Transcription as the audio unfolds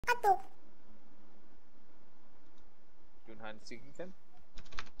Doing hide and seek again?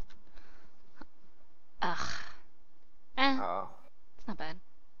 Ugh. Oh. It's not bad.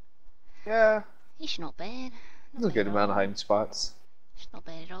 Yeah. It's not bad. There's a good amount of hiding spots. It's not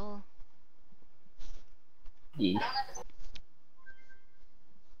bad at all. Yeah. Oh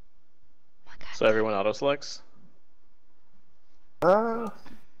my God. So everyone auto selects? Because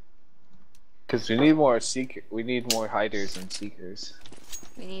we need more we need more hiders and seekers.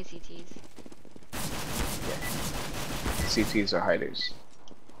 We need CTs. Yeah. CTs are hiders.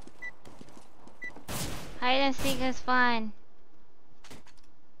 Hide and seek is fun.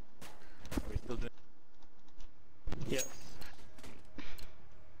 Are we still doing? Yes.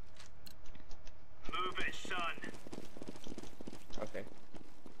 Move it, son. Okay.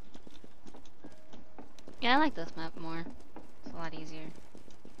 Yeah, I like this map more. It's a lot easier.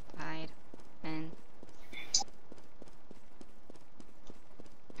 Hide and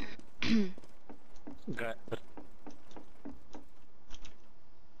Got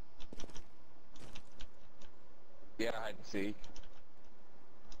Yeah, hide and seek.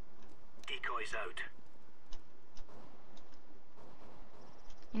 Decoys out.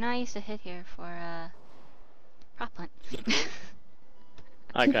 you know I used to hit here for prop hunt.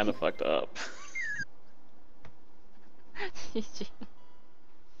 I kind of fucked up. GG.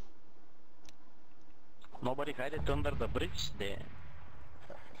 nobody hide it under the bridge there.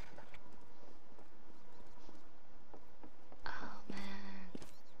 Oh man.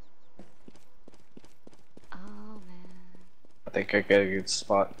 Oh man. I think I get a good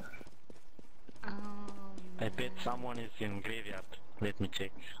spot. Oh I man. bet someone is in graveyard. Let me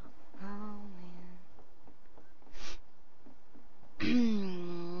check. Oh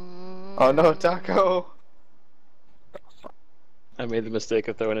man. Oh no, Taco! I made the mistake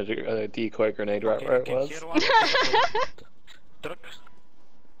of throwing a decoy grenade right where it okay, was. here one. Truck.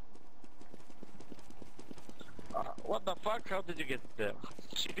 What the fuck? How did you get there?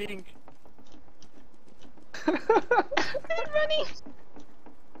 Cheating. Running.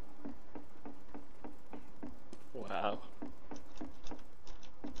 Wow.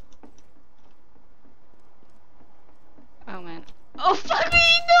 Oh man. Oh fuck me!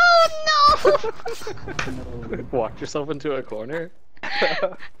 No! No! Walked yourself into a corner? I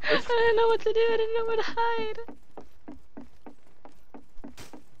didn't know what to do. I didn't know where to hide.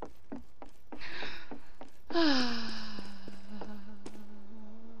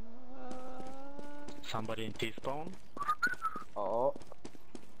 Somebody in T-spawn. Oh.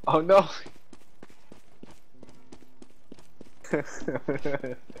 Oh no!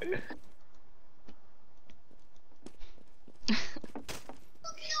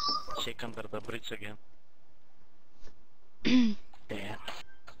 Check under the bridge again. Damn.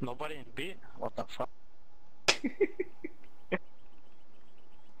 Nobody in B? What the fuck?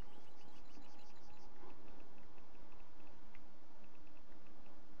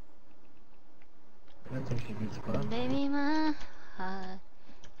 Baby, my heart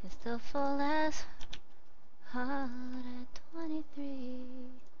is still full as hard at 23.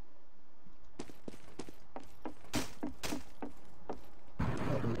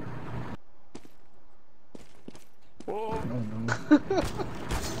 Whoa! Don't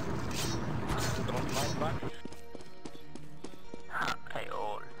mind back. I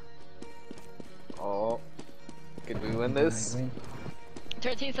all. Oh. Can we win this?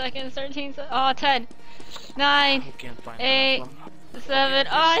 13 seconds, 13 seconds. Oh, 10, 9, Who can't find 8, that one? 7.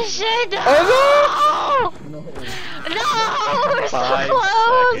 Oh shit! No! Oh No! We're so 5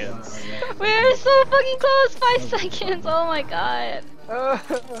 close! seconds. We're so fucking close! 5 seconds! Oh my god. no!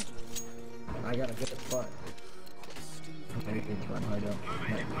 I got a good spot. Maybe it's run hard up.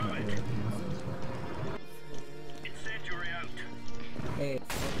 Incendiary out. Hey.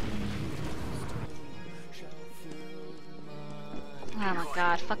 Oh my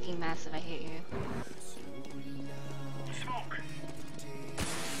god, fucking massive, I hate you. Smoke.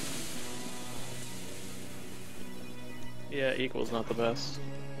 Yeah, equal's not the best.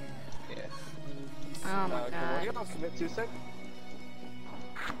 Yeah. Oh my Can god. we not commit suicide?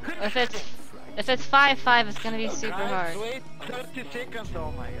 If it's 5-5, it's gonna be super Guys, hard. wait 30 seconds.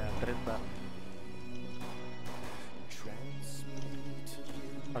 Oh my god, restart.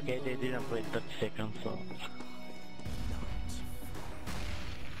 Okay, they didn't wait 30 seconds, so.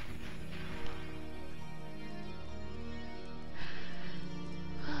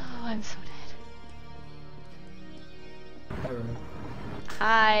 Oh, I'm so dead.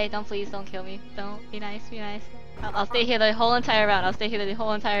 Hi, don't kill me. Don't, be nice, be nice. I'll stay here the whole entire round. I'll stay here the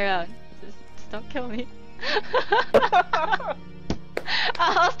whole entire round. Just don't kill me.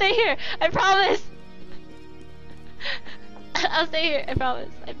 I'll stay here, I promise. I'll stay here. I promise.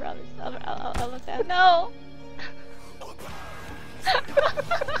 I promise. I'll look down. No.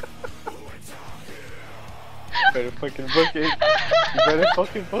 You better fucking book it. You better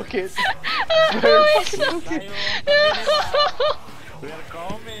fucking book it. You better fucking book it. We're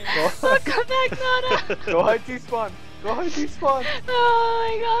coming. Oh, come back, Nana. Go hide despawn. Go hide despawn. Oh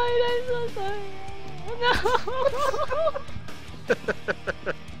my god, I'm so sorry. No.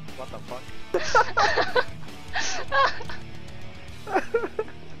 What the fuck?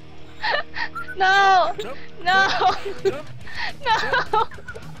 No. Jump, No. jump, No.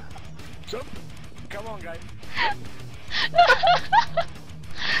 jump. Come on, guys.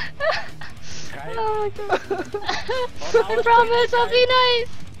 Guys. Oh my god. I promise I'll be nice.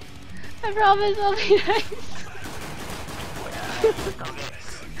 I promise I'll be nice.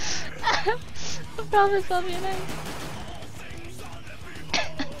 I promise I'll be nice.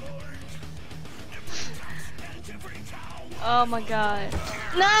 Oh my god.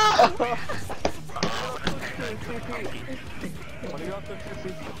 No!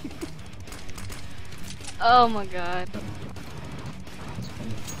 Oh my god.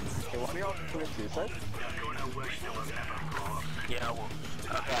 Hey, one of y'all commit suicide? Yeah, well,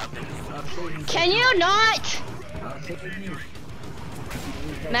 Can you not?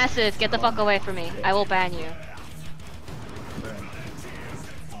 Massive, get the fuck away from me. I will ban you.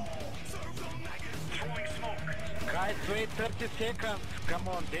 guys, wait 30 seconds. Come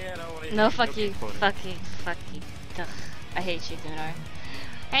on, there already. No, fuck you. Looking for it. Fuck you. Fuck you. Ugh, I hate you, Dunar.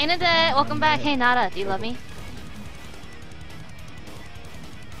 Hey, Nadette, welcome back. Hey, Nada, do you love me?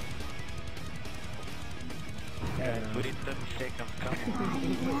 Guys, wait 30 seconds. Come on.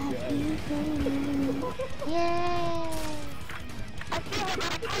 Yay!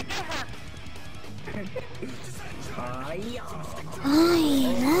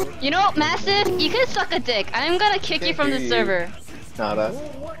 You know what, Massive? You can suck a dick. I'm gonna kick you from the server. Nada.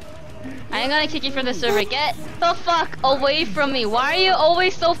 I'm gonna kick you from the server. Get the fuck away from me. Why are you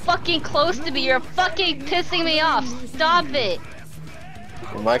always so fucking close to me? You're fucking pissing me off. Stop it.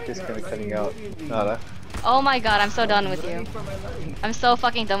 Your mic is kinda cutting out. Nada. Oh my god, I'm so done with you. I'm so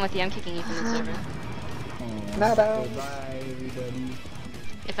fucking done with you. I'm kicking you from the server. Nada. Bye, everybody.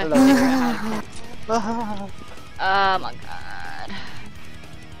 If I can figure out how to kick. Ah. Oh my god.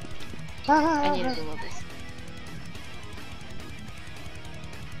 I need to Google this.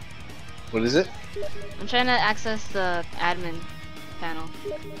 What is it? I'm trying to access the admin panel.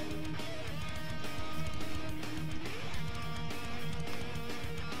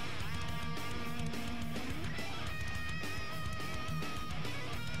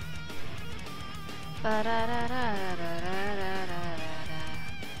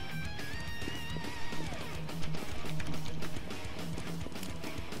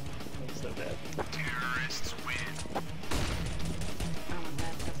 So bad. Oh my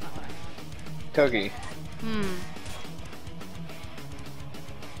god, that's not what I want. Kogi.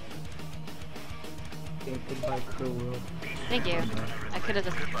 Okay, goodbye, crew world. Thank you. I could have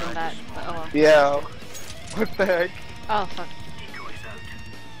just done that, but oh well. Yeah. What the heck? Oh fuck.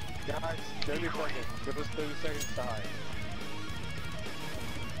 Guys, 30 seconds. Give us 30 seconds to hide.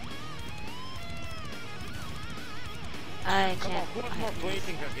 I Come on, can't. who's not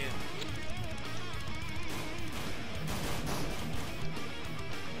waiting again?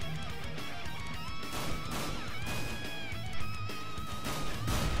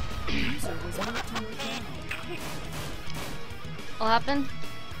 What happened?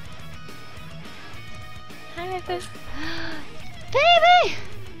 Hi, Rufus. Baby!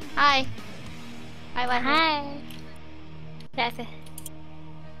 Hi. Hi, what? Hi. That's it.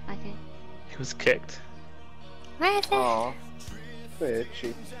 Okay. He was kicked. Where is it? Aww.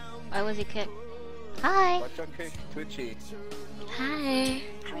 Twitchy. Why was he kicked? Hi. Watch out, kick. Twitchy. Hi.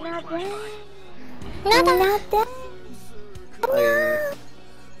 Not there. Not there. Hi.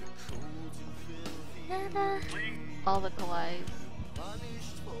 Nada. All the kawais.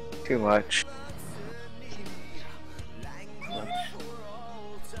 Too much.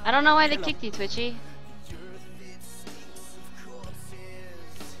 I don't know why they kicked you, Twitchy.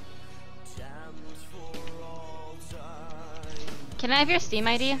 Can I have your Steam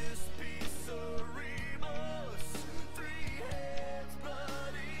ID?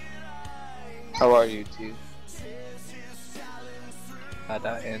 How are you two?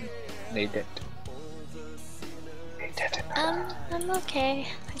 Nada and Nadet. I'm okay.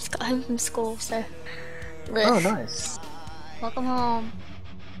 I just got home from school, so. Oh, nice. Welcome home.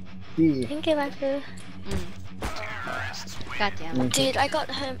 Yeah. Thank you, Waifu. God damn it. Dude, I got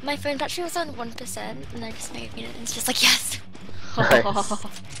home. My phone actually was on 1%, and I just made it. And it's just like, yes! Nice.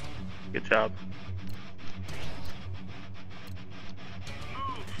 Good job.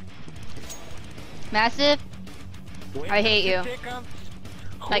 Massive, I hate you.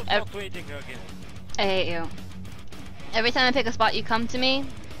 Like, Not waiting again. I hate you. Every time I pick a spot, you come to me,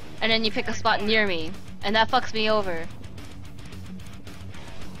 and then you pick a spot near me, and that fucks me over.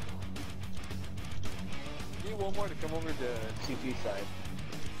 Need one more to come over to CG side.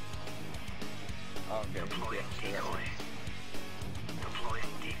 Oh, okay. Deploying Yeah, decoy. Deploying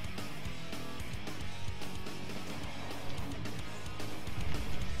deep.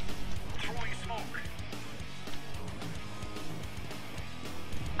 Throwing smoke.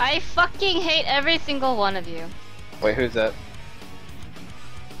 I fucking hate every single one of you. Wait, who's that?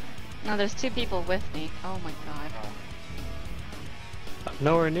 No, there's two people with me. Oh my god. I'm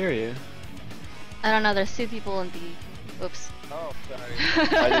nowhere near you. I don't know, there's two people in the... Oops. Oh,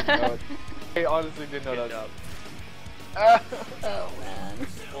 sorry. I didn't know. I honestly didn't know Good that. job. Oh man.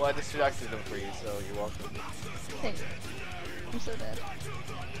 Well, I distracted them for you, so you're welcome. Thanks. I'm so dead.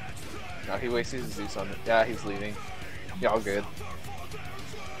 No, he wasted his Zeus on it. Yeah, he's leaving. Y'all good.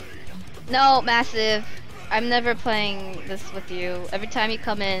 No, Massive. I'm never playing this with you. Every time you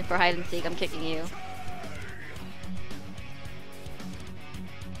come in for hide and seek, I'm kicking you.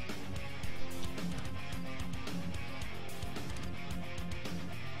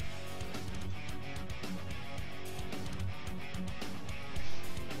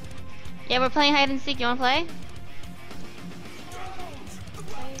 Yeah, we're playing hide and seek. You wanna play?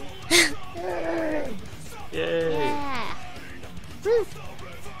 Yay! Yeah.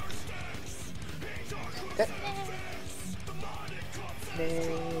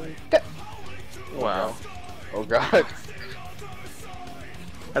 Wow. Oh god.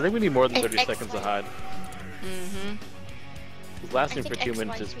 I think we need more than X- 30 X seconds to Y. hide. Mm-hmm. 'Cause lasting I for think 2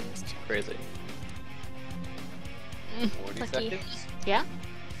 minutes XY is was checked. crazy. 40 Lucky. seconds? Yeah?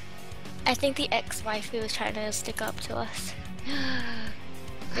 I think the ex-waifu was trying to stick up to us.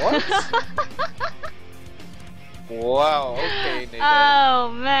 What? Wow, okay, Nathan.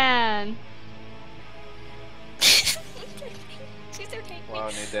 Oh man. She's okay. Wow,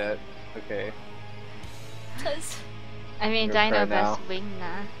 Nadette. Okay. Cause I mean, You're Dino fair now. best wing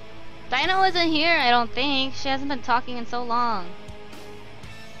nah. Dino wasn't here, I don't think. She hasn't been talking in so long.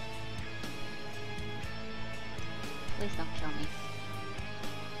 Please don't kill me.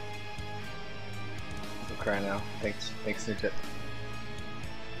 I'm crying now. Thanks, Nadette.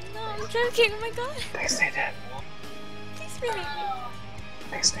 no, I'm joking. Oh my god. Thanks, Nadette. Please release me.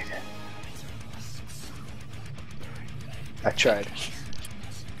 Thanks, Nadette. I tried.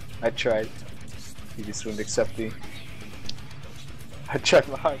 I tried. You just wouldn't accept me. I tried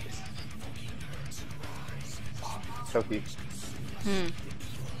my hardest. Choky.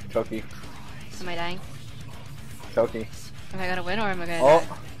 Choky. Am I dying? Choky. Am I gonna win or am I gonna die?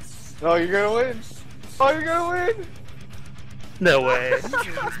 Oh! No, you're gonna win! Oh, you're gonna win! No way!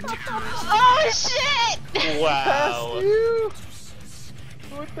 Oh shit! Wow! Past you!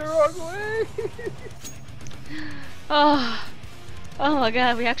 Went the wrong way! Oh. Oh my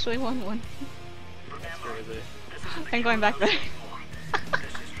god, we actually won one. That's crazy. I'm going back there. This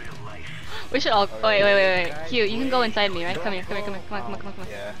is real life. We should all. Oh, wait. Q, you can go inside me, right? Come here, come on.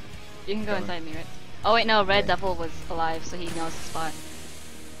 Yeah. You can go Coming. inside me, right? Oh wait, no, Red Yeah. Devil was alive, so he knows the spot.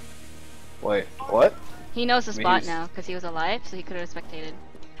 Wait, what? He knows the I mean, spot he's- now, because he was alive, so he could have spectated.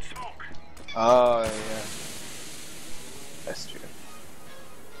 Smoke. Oh, yeah. That's true.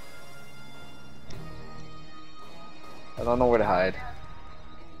 I don't know where to hide.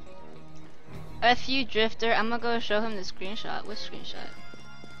 F you, Drifter, I'm gonna go show him the screenshot. Which screenshot?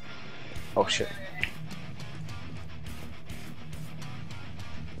 Oh shit.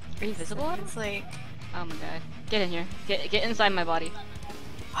 Are you visible? It's like Oh my god. Get in here. Get inside my body.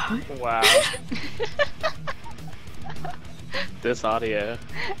 Wow. This audio.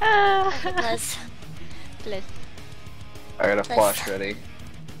 Bless. Bliss. I got a flash ready.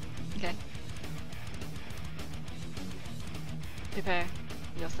 Okay. Prepare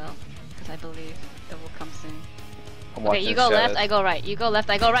yourself, because I believe it will come soon. I'm Okay, watching you go left, Shadows. I go right. You go left,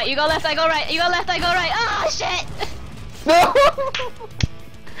 I go right. You go left, I go right. You go left, I go right. Oh shit! No!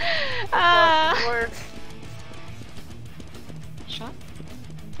 Ah. Shot?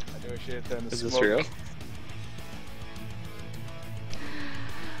 I knew I should have done the Is this smoke. real?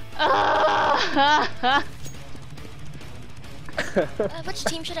 Ah. Which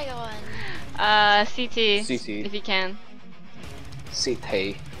team should I go on? CT. CT. If you can.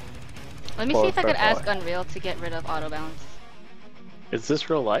 CT. Let me see if I could ask Unreal to get rid of auto bounce. Is this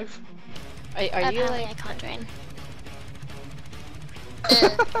real life? Are you Apparently like? I can't join.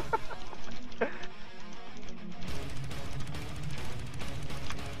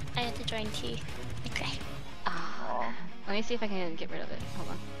 I had to join T. Okay. Ah. Let me see if I can get rid of it. Hold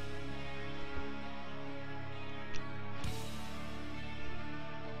on.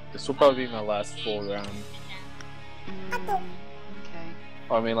 This will probably be my last full round. Okay.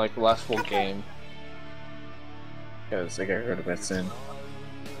 Or I mean, like, the last full game. Because I got rid of it soon.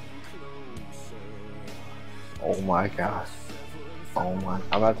 Oh my gosh. Oh my.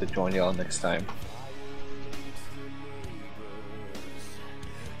 I'm about to join y'all next time.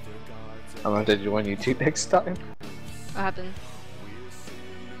 I'm about to join you two next time. What happened?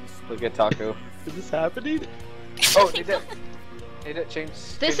 Look at Taco. Is this happening? Oh, they did. They did change.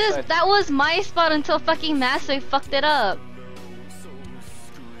 This change is sides. that was my spot until fucking Massive fucked it up.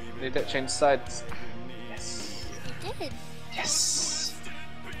 They did change sides. Yes. You did. Yes.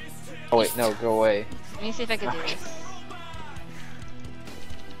 Oh wait, no, go away. Let me see if I can do this.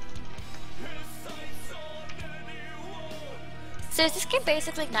 So is this game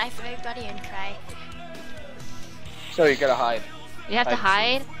basically knife everybody and try? So you gotta hide. You have to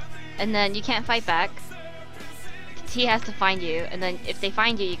Hide. hide, and then you can't fight back. He has to find you, and then if they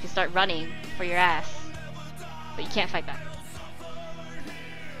find you, you can start running for your ass. But you can't fight back.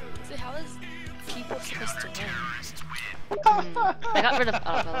 So how is people supposed to win? I got rid of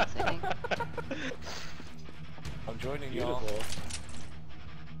autobullets, I think. I'm joining y'all. Beautiful.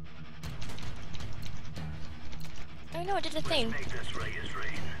 Oh no, I did a thing. Make this right is rain.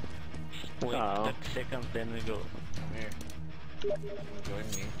 Wait, Oh. 30 seconds, then we go. Come here. Join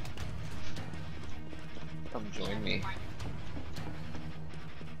me. Come join me.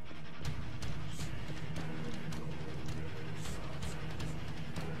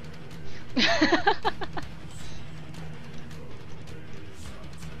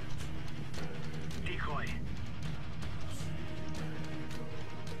 Decoy.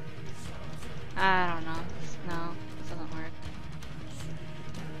 I don't know. No, this doesn't work.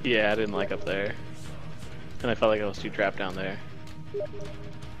 Yeah, I didn't like up there. And I felt like I was too trapped down there. Oh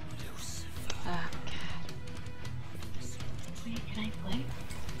god. Wait, can I play?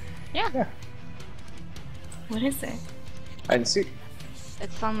 Yeah, What is it? I didn't see.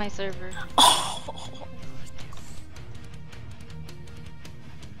 it's on my server.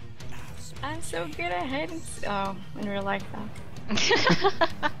 I'm so good at hiding. Oh, in real life though. I'm sure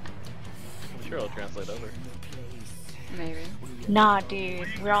it'll translate over. Maybe. Nah, dude,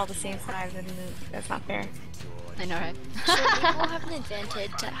 we're all the same size, and that's not fair. I know, right? So we will have an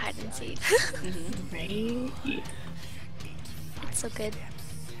advantage at hide and seek. Right? It's so good.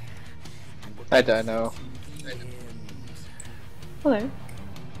 I don't know. Hello. Did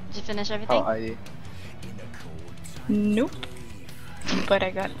you finish everything? How are you? Nope. But I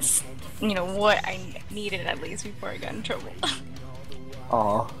got, you know, what I needed at least before I got in trouble.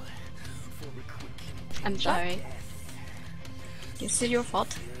 Aw. I'm sorry. This is your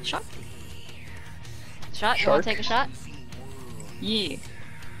fault. Shot? Shot? You wanna Shark? take a shot? Yeah.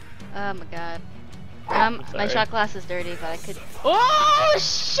 Oh my god. My Sorry. shot glass is dirty, but I could. Oh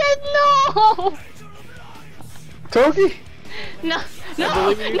shit! No! Togi? No! No!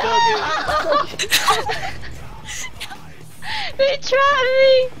 believe in you, no! They trapped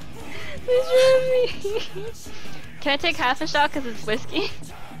me! They trapped me! Can I take half a shot because it's whiskey?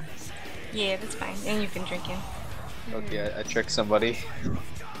 Yeah, that's fine. And you can drink it. Okay, I tricked somebody.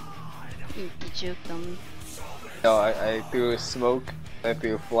 You juked them. No, I threw a smoke, I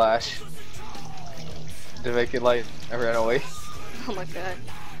threw a flash. To make it light, I ran away. Oh my god.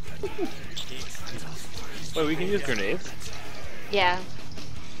 Wait, we can use grenades? Yeah,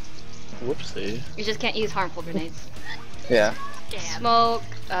 Whoopsie. you just can't use harmful grenades. Yeah. Smoke,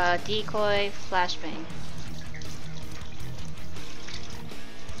 decoy, flashbang.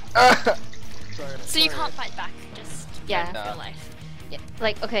 So you can't fight back, just Yeah. in Nah. real life. Yeah,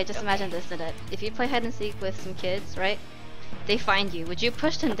 like, okay, just imagine this, Nanette. If you play hide and seek with some kids, right? They find you. Would you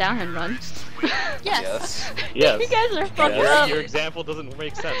push them down and run? Yes. Yes. You guys are fucked Yes. up. Your example doesn't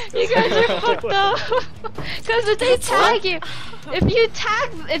make sense. You guys are fucked up. Because if they tag you,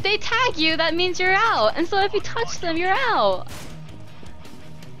 if they tag you, that means you're out. And so if you touch them, you're out.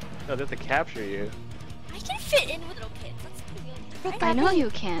 No, they have to capture you. I can fit in with little kids. That's pretty good. Right? I know you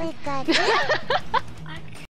can.